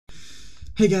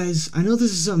Hey guys, I know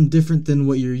this is something different than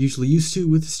what you're usually used to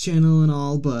with this channel and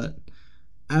all, but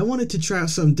I wanted to try out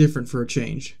something different for a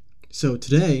change. So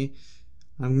today,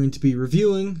 I'm going to be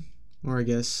reviewing, or I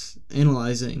guess,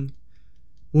 analyzing,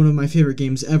 one of my favorite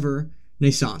games ever,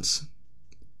 Naissance.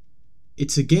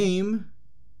 It's a game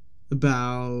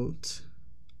about...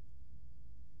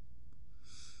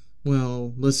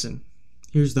 Well, listen,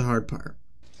 here's the hard part.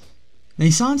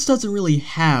 Naissance doesn't really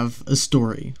have a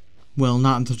story. Well,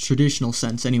 not in the traditional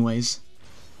sense anyways.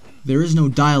 There is no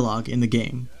dialogue in the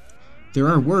game. There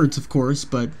are words, of course,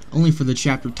 but only for the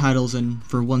chapter titles and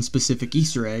for one specific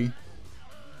Easter egg.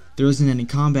 There isn't any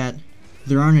combat,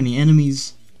 there aren't any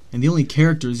enemies, and the only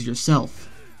character is yourself.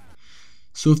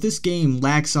 So if this game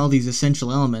lacks all these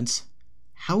essential elements,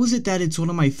 how is it that it's one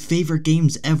of my favorite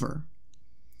games ever?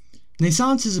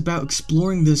 Naissance is about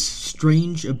exploring this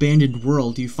strange, abandoned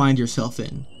world you find yourself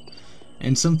in,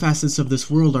 and some facets of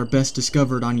this world are best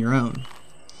discovered on your own.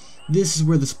 This is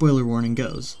where the spoiler warning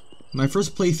goes. My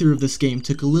first playthrough of this game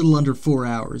took a little under 4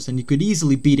 hours, and you could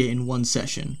easily beat it in one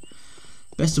session.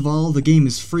 Best of all, the game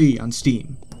is free on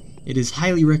Steam. It is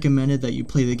highly recommended that you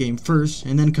play the game first,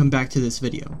 and then come back to this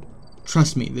video.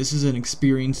 Trust me, this is an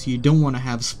experience you don't want to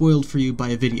have spoiled for you by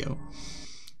a video.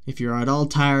 If you're at all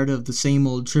tired of the same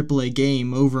old AAA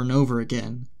game over and over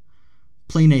again,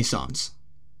 play Naissance.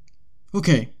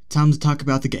 Okay, time to talk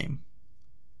about the game.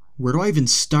 Where do I even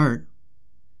start?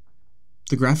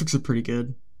 The graphics are pretty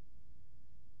good.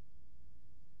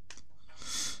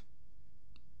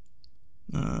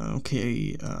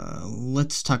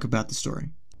 Let's talk about the story.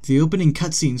 The opening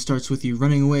cutscene starts with you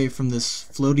running away from this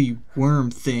floaty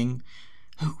worm thing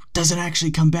who doesn't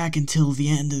actually come back until the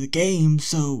end of the game,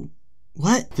 so...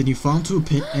 What? Then you fall into a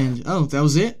pit and... Oh, that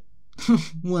was it?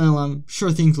 Well, I'm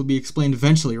sure things will be explained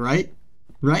eventually, right?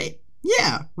 Right?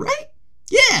 Yeah, right?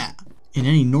 Yeah! In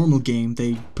any normal game,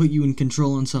 they put you in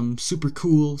control on some super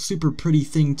cool, super pretty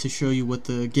thing to show you what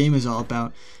the game is all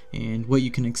about and what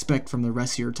you can expect from the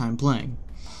rest of your time playing.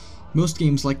 Most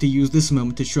games like to use this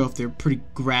moment to show off their pretty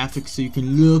graphics so you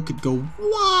can look and go,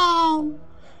 wow!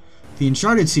 The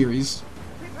Uncharted series,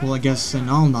 well I guess in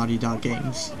all Naughty Dog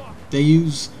games, they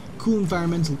use cool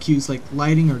environmental cues like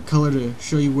lighting or color to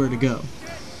show you where to go.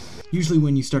 Usually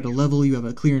when you start a level you have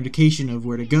a clear indication of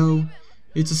where to go.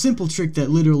 It's a simple trick that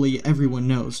literally everyone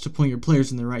knows to point your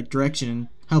players in the right direction and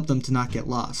help them to not get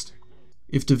lost.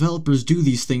 If developers do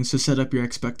these things to set up your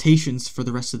expectations for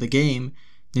the rest of the game,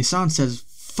 Naissance says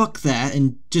fuck that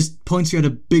and just points you at a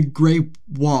big gray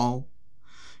wall.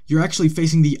 You're actually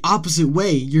facing the opposite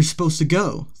way you're supposed to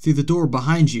go, through the door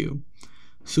behind you.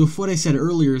 So if what I said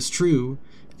earlier is true,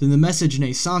 then the message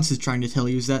Naissance is trying to tell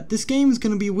you is that this game is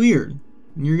going to be weird.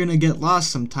 You're going to get lost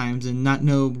sometimes and not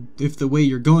know if the way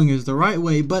you're going is the right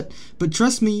way, but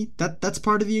trust me, that's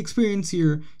part of the experience.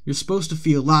 You're supposed to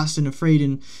feel lost and afraid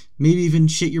and maybe even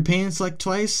shit your pants like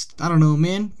twice. I don't know,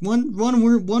 man. One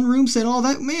room said all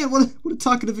that. Man, what a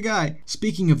talkative guy.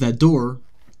 Speaking of that door,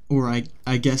 or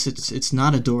I guess it's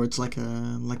not a door, it's like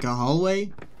a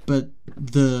hallway, but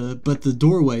the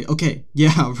doorway. Okay,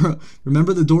 yeah,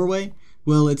 remember the doorway?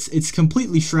 Well, it's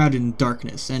completely shrouded in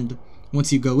darkness, and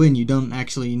once you go in, you don't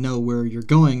actually know where you're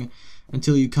going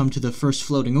until you come to the first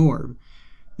floating orb.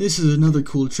 This is another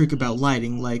cool trick about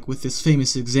lighting, like with this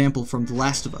famous example from The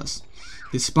Last of Us.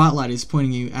 This spotlight is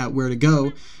pointing you at where to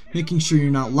go, making sure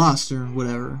you're not lost or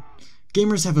whatever.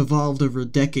 Gamers have evolved over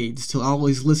decades to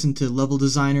always listen to level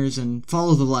designers and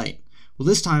follow the light. Well,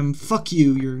 this time, fuck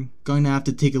you, you're going to have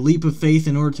to take a leap of faith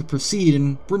in order to proceed,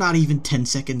 and we're not even 10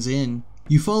 seconds in.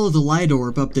 You follow the light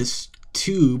orb up this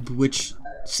tube, which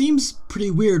seems pretty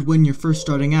weird when you're first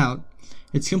starting out.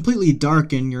 It's completely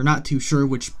dark and you're not too sure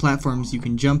which platforms you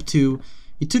can jump to.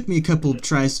 It took me a couple of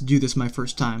tries to do this my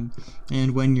first time,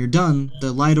 and when you're done,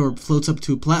 the light orb floats up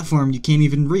to a platform you can't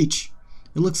even reach.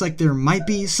 It looks like there might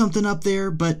be something up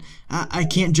there, but I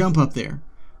can't jump up there.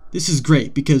 This is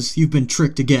great because you've been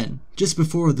tricked again. Just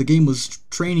before, the game was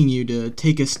training you to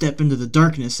take a step into the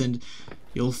darkness and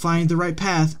you'll find the right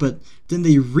path, but then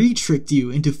they re-tricked you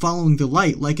into following the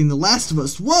light, like in The Last of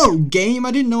Us. Whoa, game!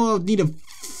 I didn't know I would need a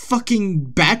fucking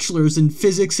bachelor's in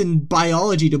physics and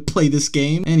biology to play this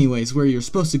game. Anyways, where you're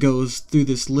supposed to go is through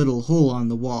this little hole on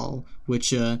the wall,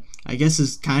 which I guess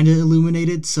is kinda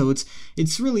illuminated, so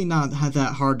it's really not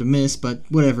that hard to miss, but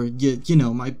whatever, you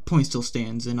know, my point still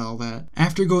stands and all that.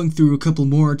 After going through a couple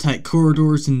more tight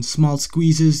corridors and small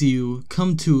squeezes, you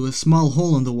come to a small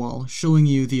hole in the wall, showing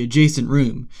you the adjacent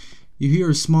room. You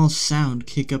hear a small sound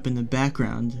kick up in the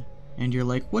background, and you're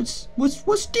like, what's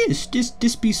this?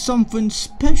 This be something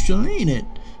special, ain't it?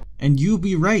 And you'll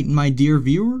be right, my dear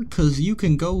viewer, 'cause you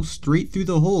can go straight through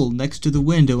the hole next to the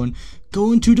window and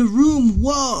go into the room.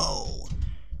 Whoa!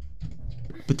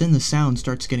 But then the sound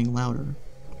starts getting louder,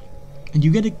 and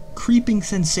you get a creeping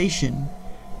sensation.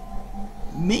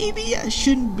 Maybe I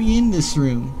shouldn't be in this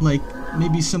room. Like,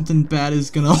 maybe something bad is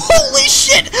gonna— Holy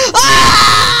shit! Ah!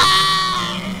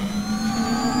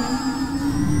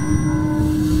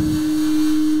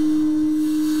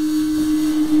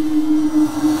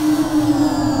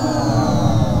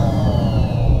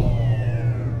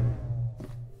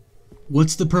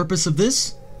 What's the purpose of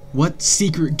this? What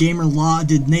secret gamer law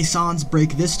did NaissanceE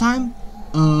break this time?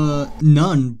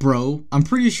 None, bro. I'm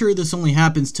pretty sure this only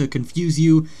happens to confuse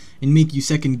you and make you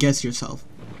second guess yourself.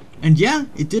 And yeah,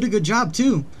 it did a good job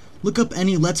too. Look up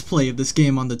any Let's Play of this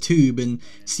game on the tube and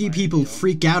see people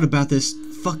freak out about this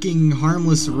fucking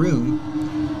harmless room.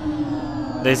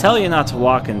 They tell you not to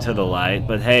walk into the light,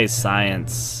 but hey,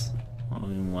 science. What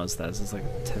even was that? Is this like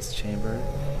a test chamber?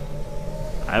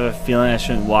 I have a feeling I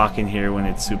shouldn't walk in here when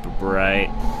it's super bright.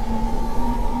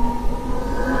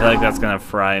 I feel like that's gonna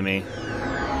fry me.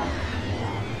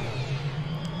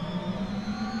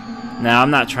 Now,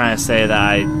 I'm not trying to say that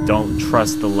I don't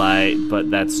trust the light, but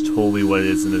that's totally what it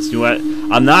is in this. You know what?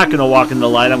 I'm not gonna walk in the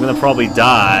light. I'm gonna probably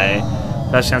die.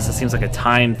 That chance, it seems like a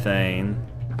time thing.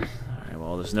 Alright,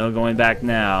 well, there's no going back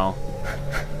now.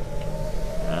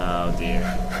 Oh dear.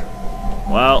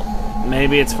 Well,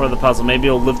 maybe it's for the puzzle. Maybe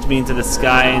it'll lift me into the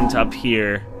sky and up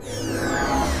here.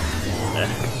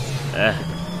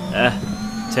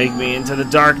 Take me into the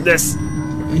darkness.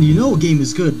 And you know a game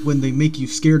is good when they make you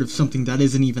scared of something that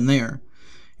isn't even there.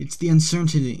 It's the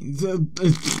uncertainty.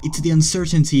 It's the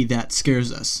uncertainty that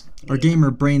scares us. Our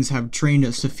gamer brains have trained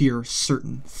us to fear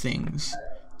certain things.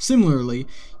 Similarly,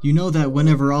 you know that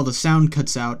whenever all the sound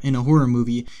cuts out in a horror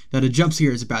movie, that a jump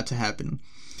scare is about to happen.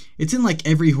 It's in like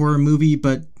every horror movie,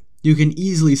 but you can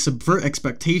easily subvert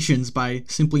expectations by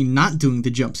simply not doing the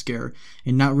jump scare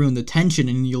and not ruin the tension,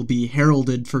 and you'll be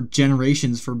heralded for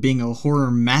generations for being a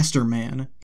horror masterman.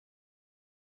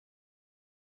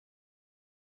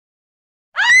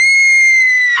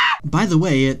 By the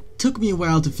way, it took me a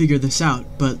while to figure this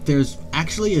out, but there's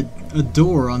actually a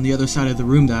door on the other side of the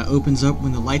room that opens up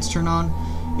when the lights turn on.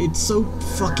 It's so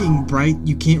fucking bright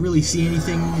you can't really see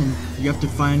anything, and you have to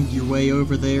find your way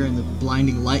over there in the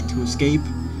blinding light to escape.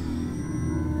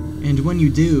 And when you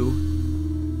do,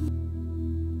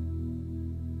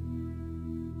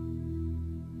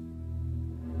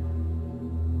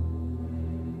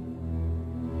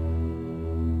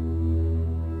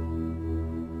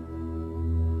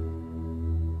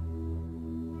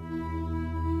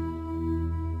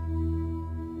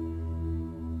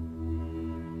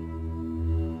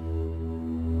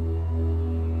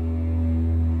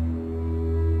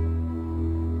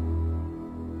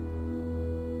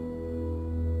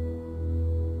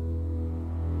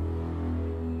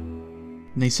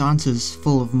 NaissanceE is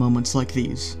full of moments like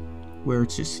these, where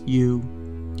it's just you,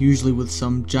 usually with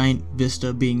some giant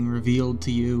vista being revealed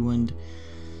to you, and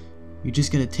you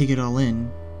just gotta take it all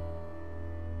in.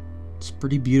 It's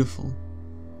pretty beautiful.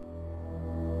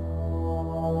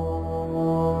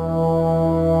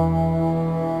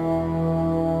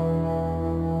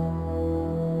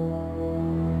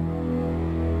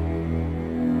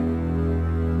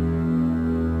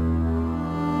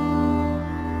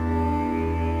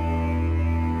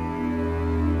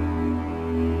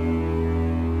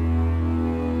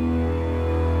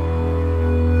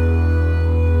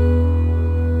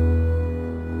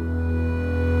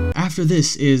 After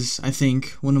this is, I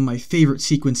think, one of my favorite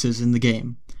sequences in the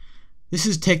game. This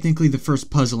is technically the first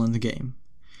puzzle in the game.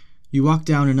 You walk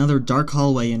down another dark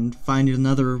hallway and find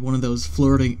another one of those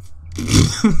floating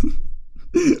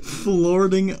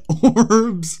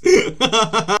orbs.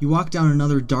 You walk down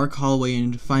another dark hallway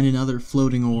and find another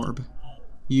floating orb.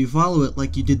 You follow it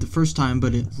like you did the first time,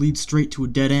 but it leads straight to a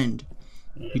dead end.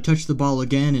 You touch the ball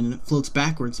again and it floats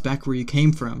backwards, back where you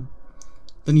came from.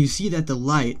 Then you see that the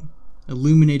light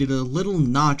illuminated a little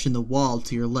notch in the wall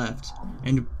to your left,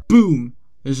 and boom,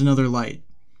 there's another light.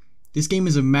 This game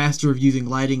is a master of using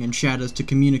lighting and shadows to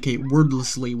communicate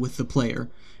wordlessly with the player.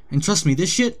 And trust me, this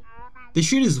shit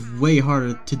is way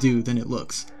harder to do than it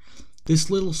looks. This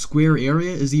little square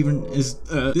area is an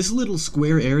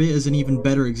even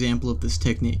better example of this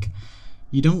technique.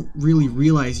 You don't really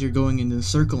realize you're going into a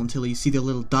circle until you see the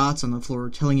little dots on the floor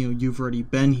telling you you've already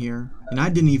been here. And I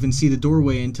didn't even see the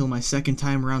doorway until my second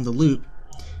time around the loop.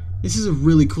 This is a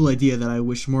really cool idea that I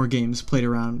wish more games played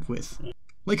around with.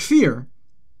 Like Fear.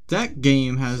 That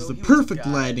game has the perfect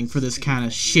lighting for this kind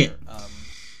of shit.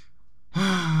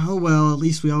 Oh well, at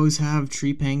least we always have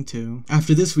Tree Pang 2.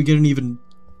 After this we get an even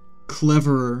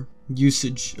cleverer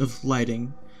usage of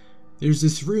lighting. There's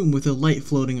this room with a light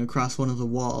floating across one of the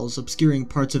walls, obscuring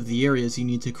parts of the areas you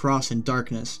need to cross in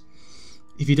darkness.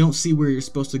 If you don't see where you're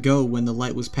supposed to go when the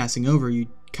light was passing over, you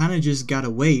kinda just gotta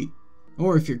wait.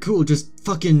 Or if you're cool, just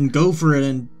fucking go for it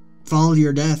and fall to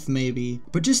your death, maybe.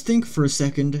 But just think for a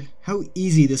second how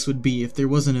easy this would be if there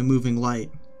wasn't a moving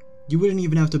light. You wouldn't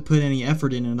even have to put any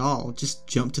effort in at all, just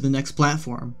jump to the next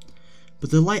platform.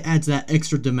 But the light adds that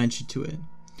extra dimension to it.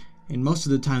 And most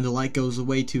of the time the light goes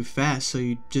away too fast, so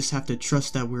you just have to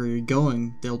trust that where you're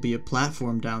going, there'll be a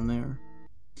platform down there.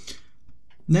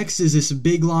 Next is this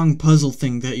big long puzzle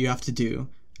thing that you have to do.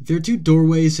 There are two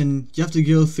doorways and you have to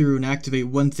go through and activate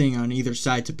one thing on either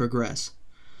side to progress.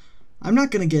 I'm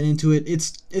not going to get into it,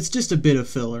 it's just a bit of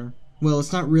filler. Well,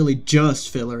 it's not really just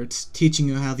filler, it's teaching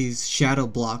you how these shadow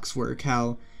blocks work,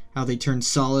 how they turn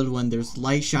solid when there's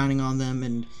light shining on them,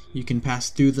 and you can pass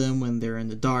through them when they're in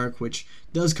the dark, which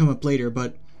does come up later,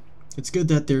 but it's good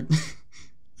that they're...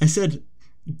 I said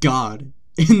God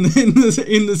in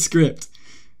the script.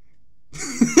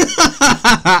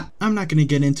 I'm not gonna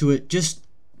get into it,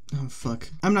 oh fuck.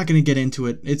 I'm not gonna get into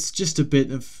it, it's just a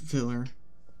bit of filler.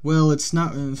 Well, it's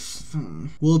not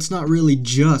really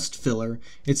just filler.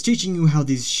 It's teaching you how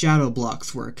these shadow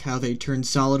blocks work, how they turn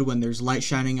solid when there's light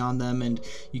shining on them, and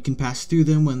you can pass through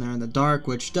them when they're in the dark,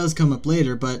 which does come up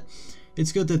later, but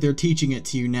it's good that they're teaching it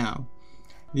to you now.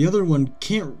 The other one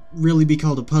can't really be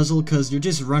called a puzzle because you're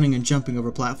just running and jumping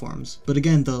over platforms. But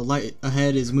again, the light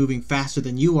ahead is moving faster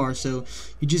than you are, so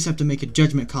you just have to make a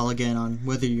judgment call again on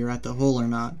whether you're at the hole or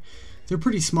not. They're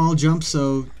pretty small jumps,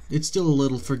 so it's still a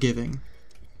little forgiving.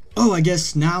 Oh, I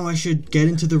guess now I should get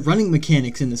into the running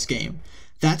mechanics in this game.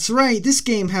 That's right, this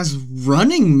game has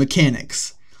running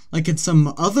mechanics. Like in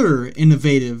some other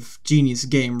innovative genius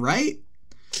game, right?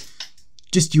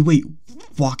 Just you wait,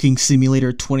 Walking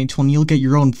Simulator 2020, you'll get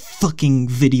your own fucking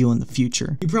video in the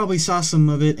future. You probably saw some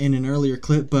of it in an earlier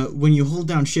clip, but when you hold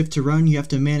down shift to run, you have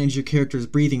to manage your character's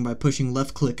breathing by pushing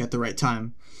left click at the right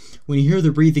time. When you hear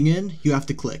the breathing in, you have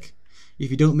to click. If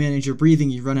you don't manage your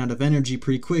breathing, you run out of energy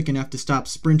pretty quick and have to stop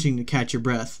sprinting to catch your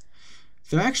breath.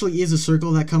 There actually is a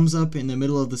circle that comes up in the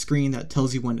middle of the screen that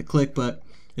tells you when to click, but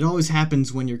it always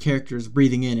happens when your character is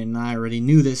breathing in, and I already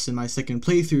knew this in my second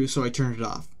playthrough, so I turned it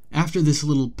off. After this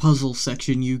little puzzle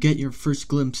section, you get your first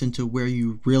glimpse into where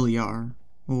you really are,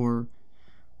 or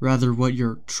rather what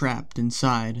you're trapped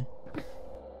inside.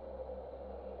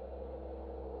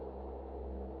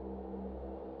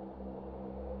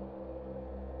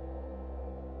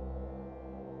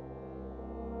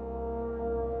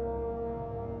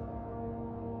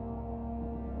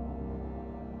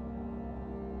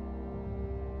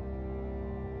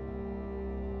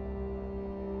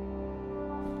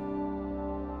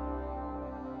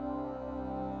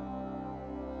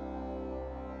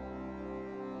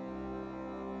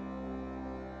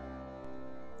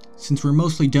 Since we're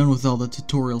mostly done with all the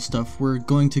tutorial stuff, we're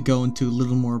going to go into a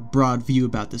little more broad view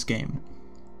about this game.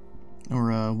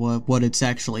 Or, what it's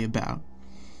actually about.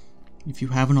 If you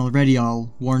haven't already,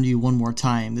 I'll warn you one more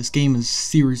time, this game is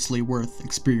seriously worth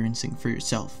experiencing for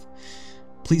yourself.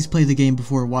 Please play the game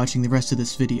before watching the rest of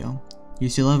this video. You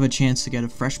still have a chance to get a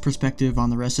fresh perspective on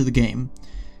the rest of the game.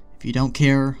 If you don't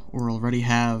care, or already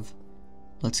have,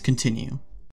 let's continue.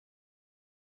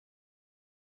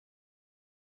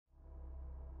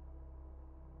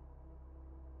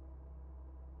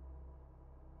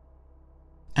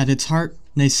 At its heart,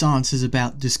 Naissance is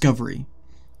about discovery.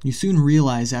 You soon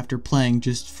realize after playing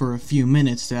just for a few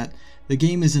minutes that the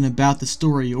game isn't about the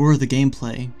story or the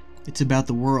gameplay, it's about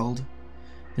the world.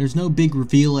 There's no big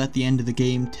reveal at the end of the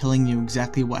game telling you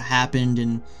exactly what happened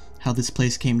and how this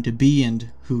place came to be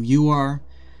and who you are.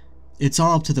 It's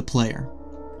all up to the player.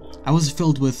 I was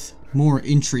filled with more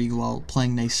intrigue while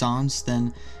playing Naissance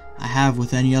than I have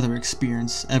with any other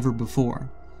experience ever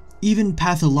before. Even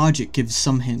Pathologic gives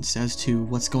some hints as to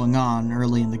what's going on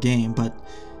early in the game, but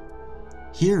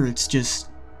here it's just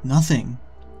nothing.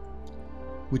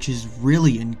 Which is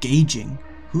really engaging.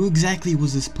 Who exactly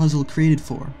was this puzzle created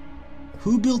for?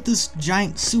 Who built this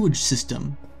giant sewage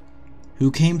system? Who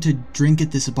came to drink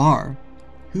at this bar?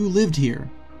 Who lived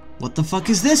here? What the fuck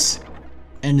is this?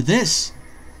 And this?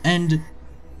 And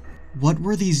what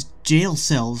were these jail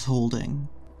cells holding?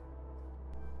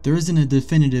 There isn't a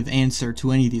definitive answer to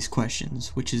any of these questions,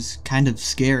 which is kind of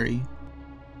scary.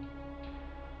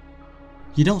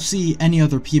 You don't see any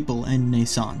other people in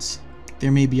Naissance.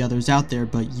 There may be others out there,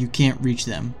 but you can't reach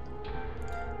them.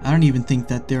 I don't even think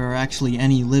that there are actually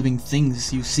any living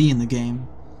things you see in the game.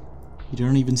 You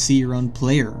don't even see your own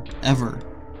player, ever.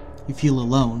 You feel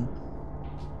alone.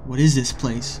 What is this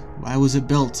place? Why was it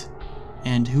built?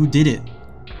 And who did it?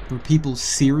 Were people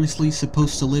seriously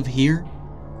supposed to live here?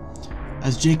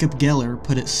 As Jacob Geller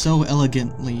put it so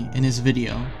elegantly in his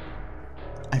video,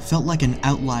 I felt like an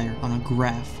outlier on a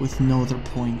graph with no other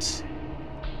points.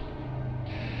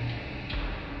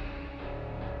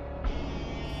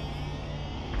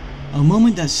 A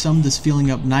moment that summed this feeling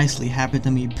up nicely happened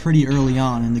to me pretty early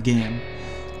on in the game.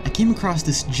 I came across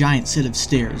this giant set of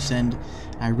stairs, and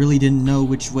I really didn't know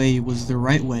which way was the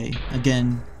right way.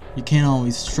 Again, you can't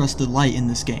always trust the light in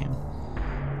this game.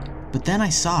 But then I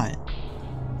saw it.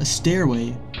 A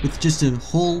stairway with just a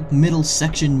whole middle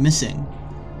section missing.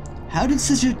 How did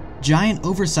such a giant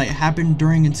oversight happen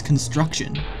during its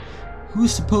construction? Who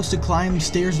is supposed to climb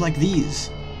stairs like these?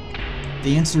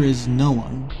 The answer is no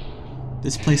one.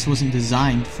 This place wasn't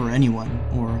designed for anyone,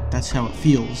 or that's how it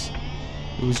feels.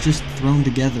 It was just thrown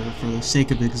together for the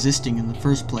sake of existing in the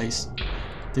first place.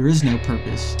 There is no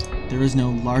purpose. There is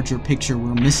no larger picture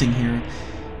we're missing here.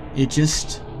 It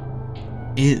just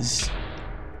is.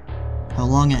 How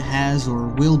long it has or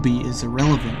will be is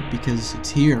irrelevant because it's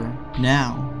here,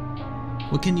 now.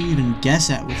 What can you even guess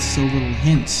at with so little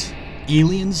hints?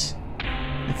 Aliens?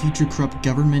 A future corrupt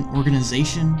government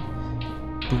organization?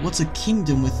 But what's a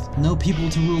kingdom with no people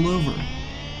to rule over?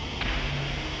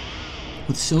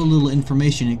 With so little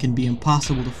information, it can be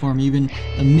impossible to form even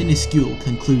a minuscule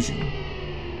conclusion.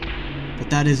 But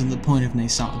that isn't the point of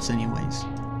Naissance anyways.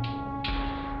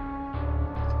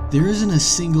 There isn't a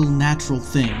single natural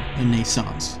thing in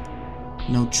Naissance.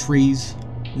 No trees,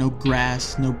 no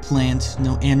grass, no plants,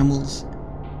 no animals,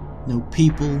 no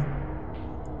people.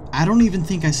 I don't even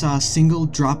think I saw a single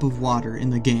drop of water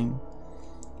in the game.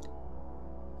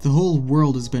 The whole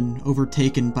world has been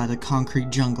overtaken by the concrete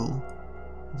jungle.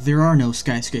 There are no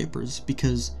skyscrapers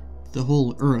because the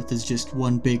whole Earth is just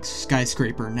one big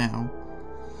skyscraper now.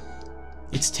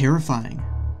 It's terrifying.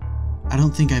 I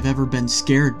don't think I've ever been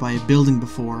scared by a building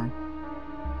before,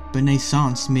 but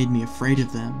Naissance made me afraid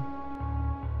of them.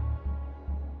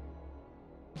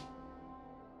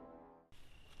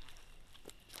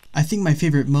 I think my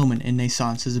favorite moment in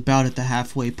Naissance is about at the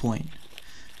halfway point.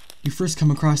 You first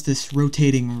come across this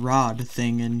rotating rod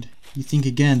thing and you think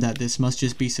again that this must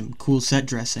just be some cool set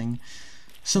dressing,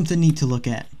 something neat to look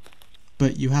at,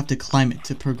 but you have to climb it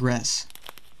to progress.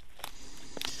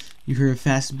 You hear a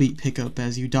fast beat pickup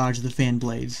as you dodge the fan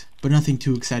blades, but nothing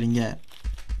too exciting yet.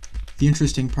 The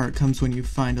interesting part comes when you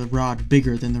find a rod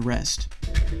bigger than the rest.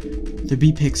 The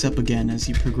beat picks up again as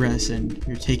you progress and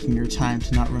you're taking your time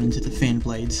to not run into the fan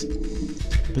blades.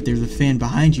 But there's a fan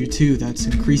behind you too that's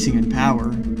increasing in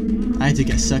power. I had to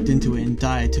get sucked into it and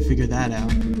die to figure that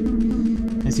out.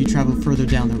 As you travel further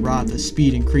down the rod, the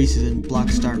speed increases and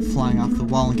blocks start flying off the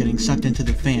wall and getting sucked into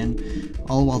the fan,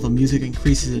 all while the music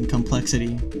increases in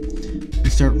complexity. You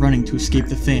start running to escape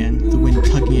the fan, the wind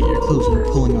tugging at your clothes and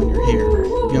pulling on your hair.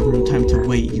 You have no time to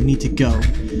wait, you need to go.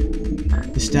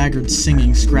 The staggered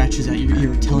singing scratches at your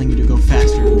ear, telling you to go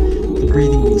faster. The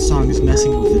breathing of the song is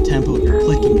messing with the tempo of your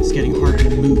clicking, it's getting harder to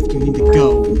move, you need to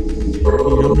go. But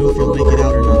you don't know if you'll make it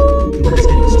out or not. The wind's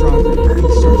getting stronger, your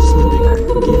feet start slipping,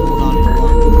 you can't hold on any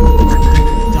longer. You think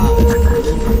you'll die, but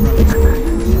keep on running.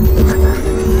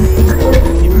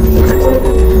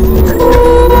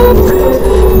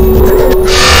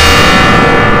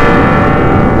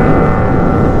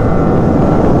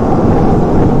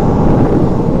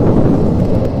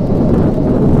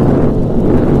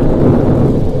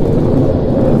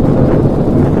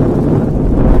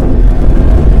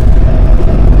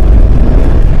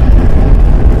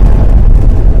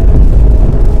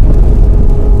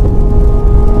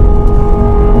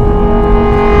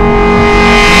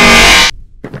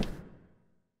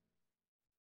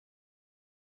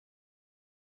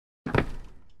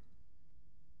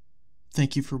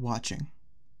 Thank you for watching.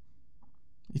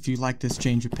 If you like this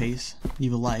change of pace,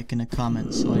 leave a like and a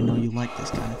comment so I know you like this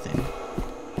kind of thing.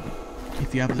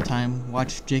 If you have the time,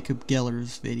 watch Jacob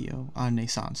Geller's video on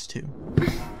Naissance too.